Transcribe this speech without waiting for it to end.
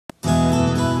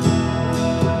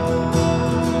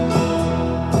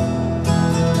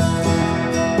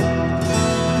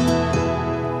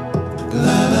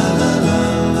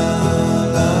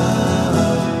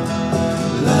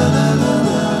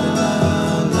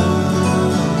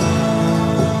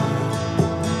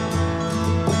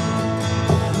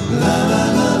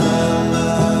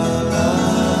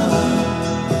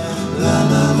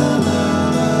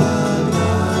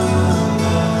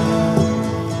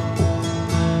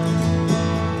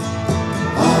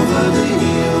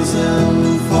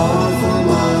doesn't fall for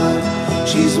what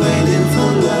she's waiting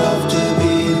for love to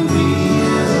be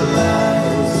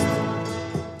realized.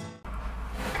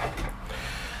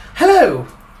 Hello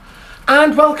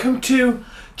and welcome to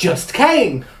Just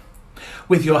Kain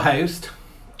with your host,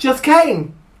 Just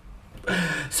Kain.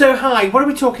 So hi, what are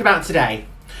we talking about today?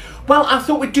 Well, I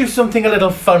thought we'd do something a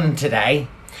little fun today.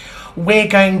 We're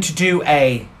going to do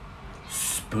a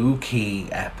spooky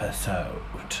episode.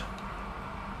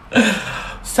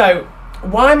 So,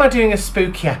 why am I doing a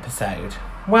spooky episode?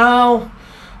 Well,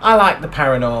 I like the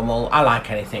paranormal. I like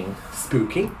anything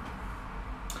spooky.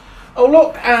 Oh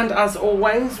look, and as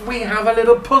always, we have a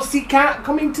little pussycat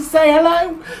coming to say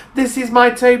hello. This is my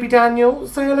Toby Daniel.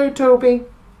 Say hello, Toby.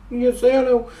 Yeah, say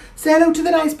hello. Say hello to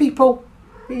the nice people.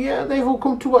 Yeah, they've all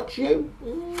come to watch you.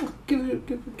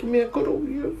 Give me a cuddle.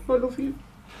 Yeah, I love you.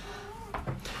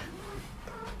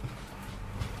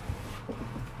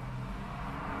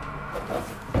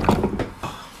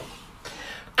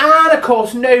 And of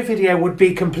course, no video would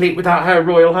be complete without Her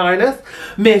Royal Highness,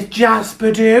 Miss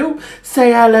Jasper Do.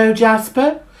 Say hello,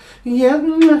 Jasper.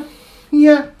 Yeah,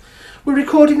 yeah. We're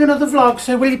recording another vlog,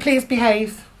 so will you please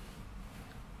behave?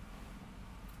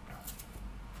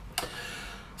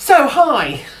 So,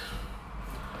 hi.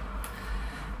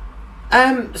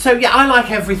 So yeah, I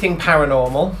like everything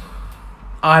paranormal.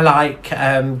 I like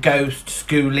ghosts,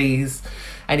 ghoulies,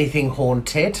 anything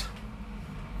haunted.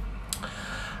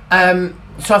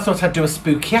 So I thought I'd do a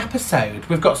spooky episode.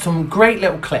 We've got some great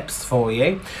little clips for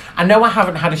you. I know I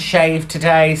haven't had a shave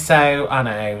today, so I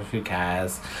know, who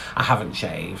cares? I haven't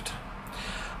shaved.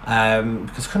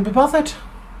 Because I couldn't be bothered,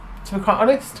 to be quite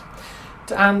honest.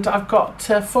 And I've got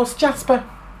Fuss Jasper,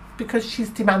 because she's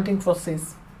demanding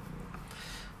fusses.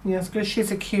 Yes, because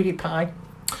she's a cutie pie.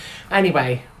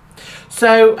 Anyway,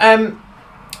 so,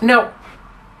 now,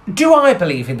 do I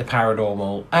believe in the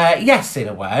paranormal? Yes, in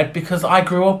a word, because I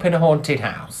grew up in a haunted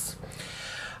house.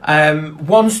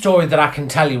 One story that I can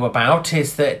tell you about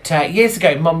is that years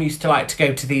ago, Mum used to like to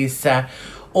go to these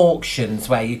auctions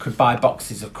where you could buy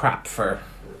boxes of crap for,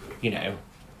 you know,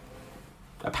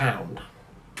 £1.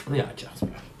 Yeah,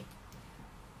 Jasper.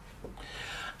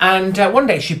 And one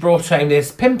day she brought home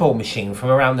this pinball machine from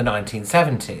around the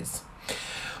 1970s.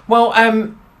 Well,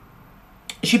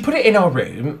 she put it in our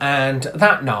room, and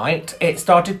that night it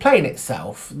started playing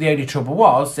itself. The only trouble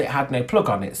was it had no plug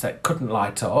on it, so it couldn't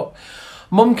light up.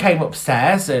 Mum came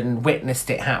upstairs and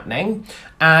witnessed it happening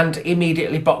and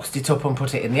immediately boxed it up and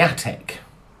put it in the attic.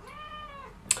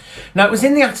 Now, it was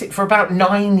in the attic for about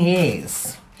 9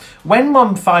 years. When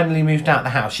Mum finally moved out of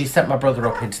the house, she sent my brother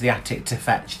up into the attic to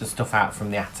fetch the stuff out from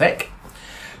the attic.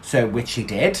 So, which he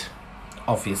did,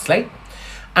 obviously.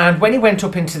 And when he went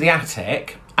up into the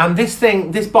attic, and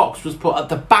this box was put at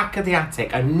the back of the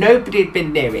attic and nobody had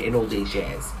been near it in all these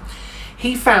years.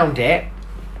 He found it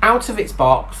out of its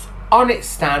box, on its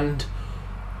stand,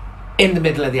 in the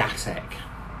middle of the attic.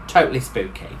 Totally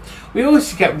spooky. We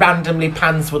always get randomly,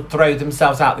 pans would throw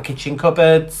themselves out the kitchen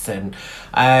cupboards, and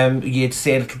you'd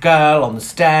see a little girl on the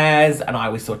stairs, and I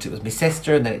always thought it was my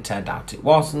sister, and then it turned out it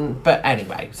wasn't. But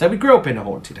anyway, so we grew up in a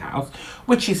haunted house,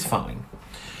 which is fine.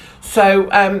 So,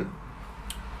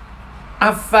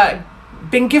 I've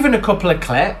been given a couple of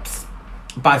clips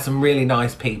by some really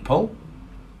nice people.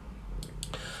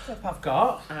 The clip I've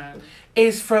got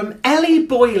is from Ellie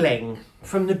Boiling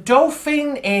from the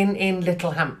Dolphin Inn in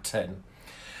Littlehampton.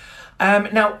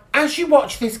 Now, as you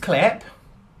watch this clip,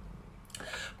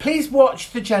 please watch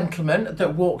the gentleman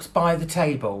that walks by the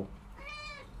table.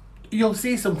 You'll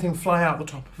see something fly out the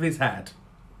top of his head.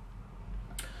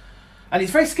 And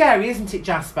it's very scary, isn't it,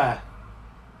 Jasper?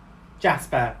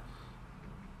 Jasper.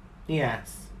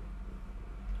 Yes.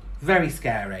 Very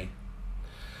scary.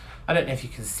 I don't know if you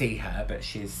can see her, but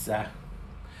she's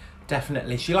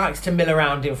definitely... She likes to mill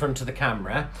around in front of the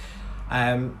camera.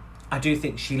 I do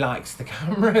think she likes the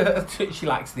camera. She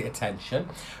likes the attention.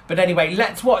 But anyway,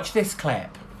 let's watch this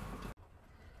clip.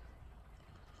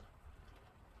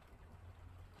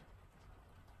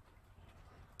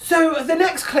 So the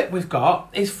next clip we've got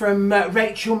is from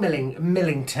Rachel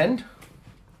Midlington.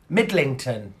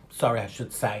 Sorry, I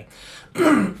should say.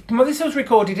 Well, this was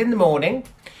recorded in the morning,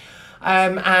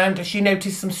 and she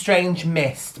noticed some strange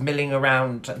mist milling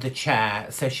around the chair,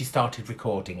 so she started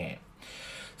recording it.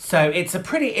 So it's a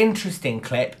pretty interesting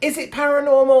clip. Is it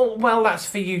paranormal? Well, that's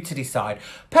for you to decide.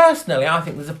 Personally, I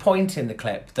think there's a point in the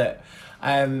clip that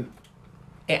it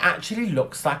actually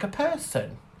looks like a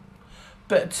person.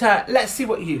 But let's see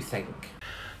what you think.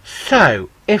 So,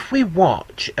 if we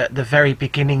watch at the very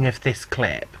beginning of this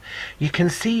clip, you can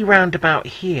see round about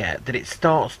here that it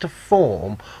starts to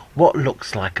form what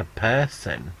looks like a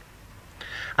person.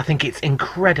 I think it's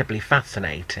incredibly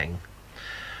fascinating.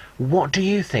 What do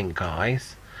you think,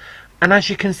 guys? And as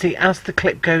you can see, as the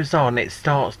clip goes on, it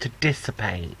starts to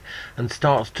dissipate and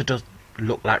starts to just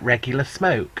look like regular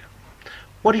smoke.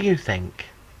 What do you think?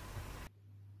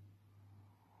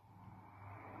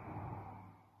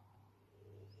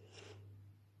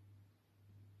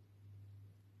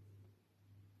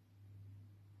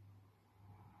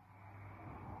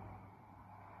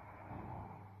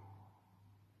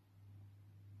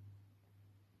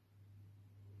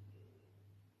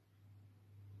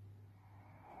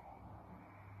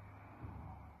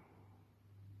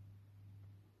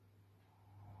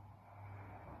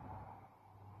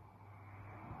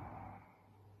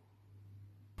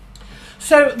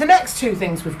 So the next two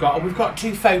things we've got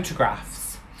two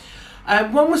photographs.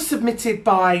 One was submitted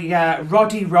by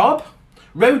Rodeo Rob,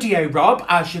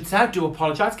 I should say. I do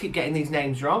apologise, keep getting these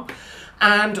names wrong.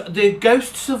 And the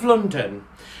Ghosts of London.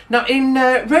 Now in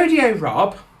Rodeo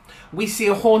Rob, we see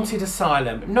a haunted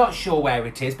asylum. Not sure where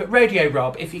it is, but Rodeo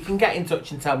Rob, if you can get in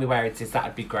touch and tell me where it is,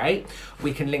 that'd be great.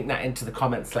 We can link that into the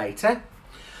comments later.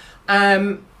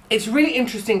 It's a really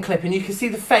interesting clip, and you can see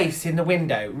the face in the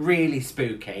window. Really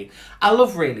spooky. I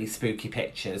love really spooky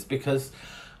pictures because,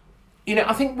 you know,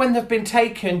 I think when they've been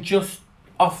taken just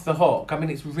off the hook, I mean,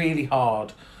 it's really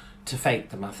hard to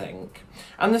fake them, I think.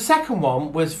 And the second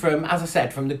one was from, as I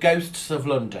said, from the Ghosts of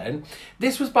London.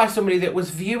 This was by somebody that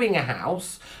was viewing a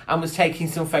house and was taking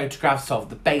some photographs of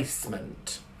the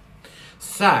basement.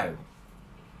 So,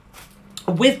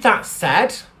 with that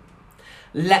said,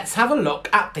 let's have a look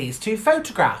at these two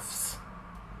photographs.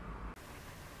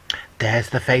 There's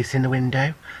the face in the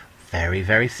window. Very,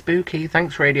 very spooky.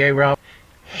 Thanks, Radio Rob.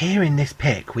 Here in this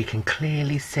pic, we can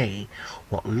clearly see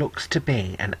what looks to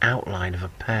be an outline of a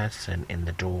person in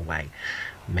the doorway,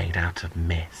 made out of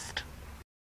mist.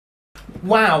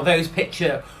 Wow, those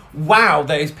pictures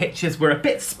were a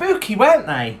bit spooky, weren't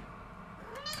they?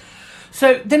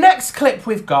 So the next clip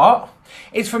we've got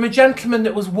is from a gentleman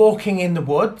that was walking in the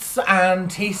woods,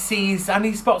 and he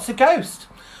spots a ghost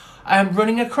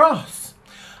running across.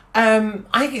 I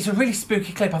think it's a really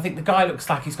spooky clip. I think the guy looks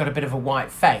like he's got a bit of a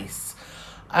white face.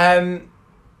 And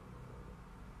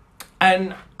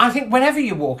I think whenever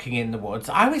you're walking in the woods,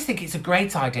 I always think it's a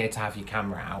great idea to have your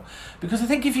camera out, because I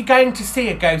think if you're going to see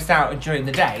a ghost out during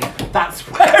the day, that's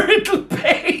where it'll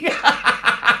be.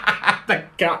 The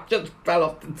cat just fell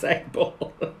off the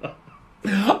table.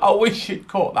 I wish you'd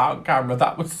caught that on camera.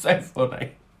 That was so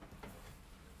funny.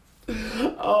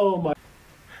 Oh my.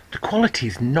 The quality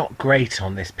is not great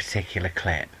on this particular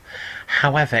clip.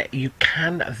 However, you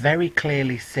can very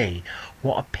clearly see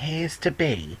what appears to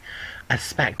be a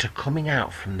spectre coming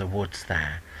out from the woods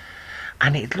there.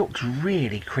 And it looks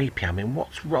really creepy. I mean,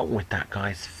 what's wrong with that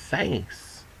guy's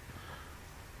face?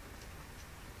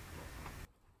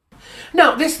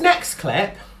 Now, this next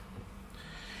clip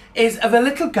is of a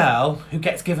little girl who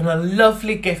gets given a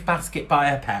lovely gift basket by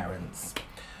her parents.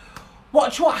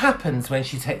 Watch what happens when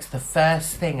she takes the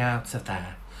first thing out of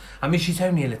there. I mean, she's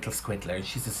only a little squiddler and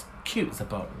she's as cute as a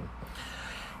button.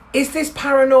 Is this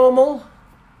paranormal?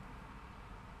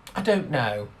 I don't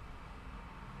know.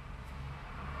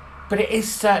 But it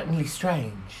is certainly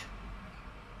strange.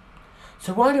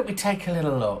 So why don't we take a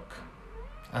little look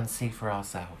and see for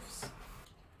ourselves?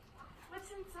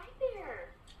 What's inside there?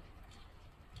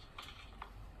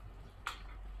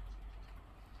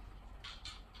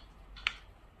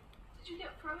 Did you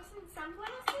get frozen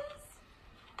sunglasses?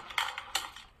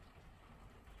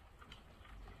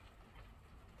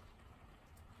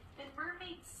 And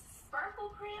mermaid sparkle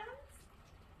crayons?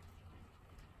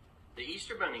 The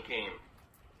Easter Bunny came.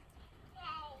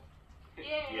 Yay!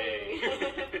 Yay.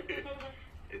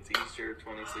 It's Easter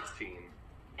 2016.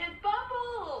 And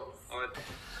bubbles! Oh,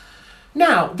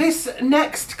 Now, this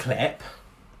next clip,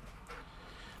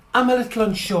 I'm a little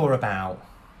unsure about.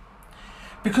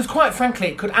 Because quite frankly,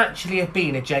 it could actually have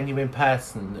been a genuine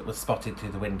person that was spotted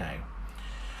through the window.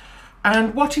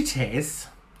 And what it is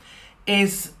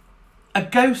a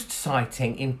ghost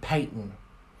sighting in Peyton.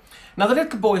 Now, the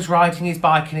little boy's riding his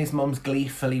bike and his mum's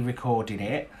gleefully recording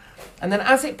it. And then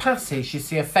as it passes, you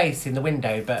see a face in the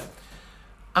window, but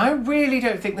I really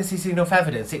don't think this is enough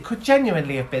evidence. It could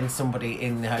genuinely have been somebody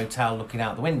in the hotel looking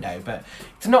out the window, but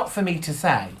it's not for me to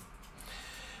say.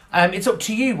 It's up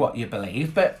to you what you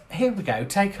believe, but here we go,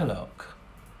 take a look.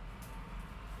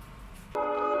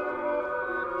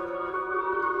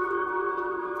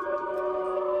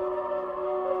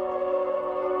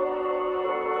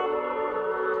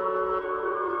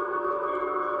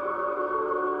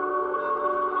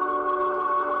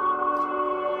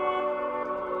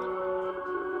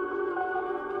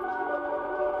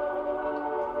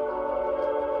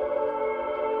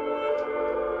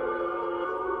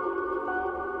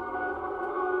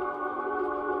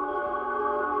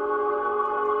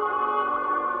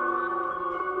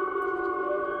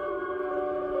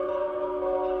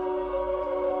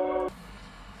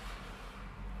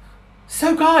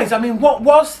 So guys, I mean, what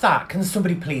was that? Can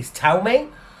somebody please tell me?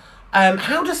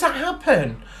 How does that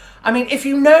happen? I mean, if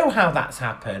you know how that's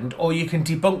happened, or you can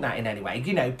debunk that in any way,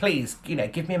 you know, please, you know,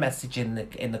 give me a message in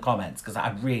the comments, because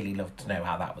I'd really love to know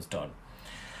how that was done.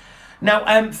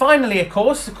 Now, finally, of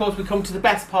course, we come to the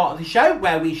best part of the show,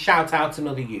 where we shout out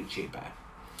another YouTuber.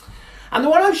 And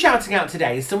the one I'm shouting out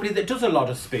today is somebody that does a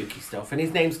lot of spooky stuff, and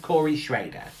his name's Corey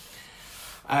Schrader.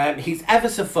 He's ever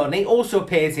so funny, also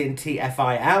appears in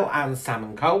TFIL and Sam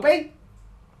and Colby,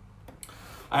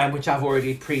 which I've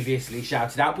already previously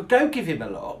shouted out, but go give him a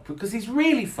look, because he's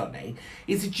really funny.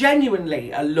 He's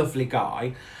genuinely a lovely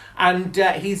guy, and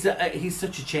he's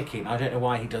such a chicken. I don't know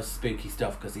why he does spooky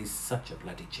stuff, because he's such a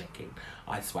bloody chicken,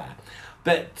 I swear.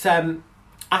 But I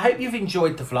hope you've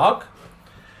enjoyed the vlog,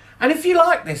 and if you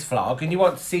like this vlog and you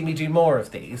want to see me do more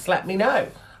of these, let me know.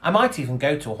 I might even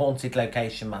go to a haunted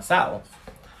location myself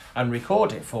and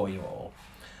record it for you all.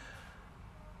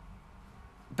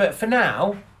 But for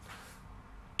now,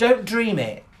 don't dream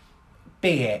it,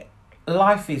 be it.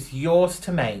 Life is yours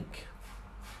to make.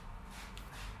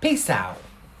 Peace out.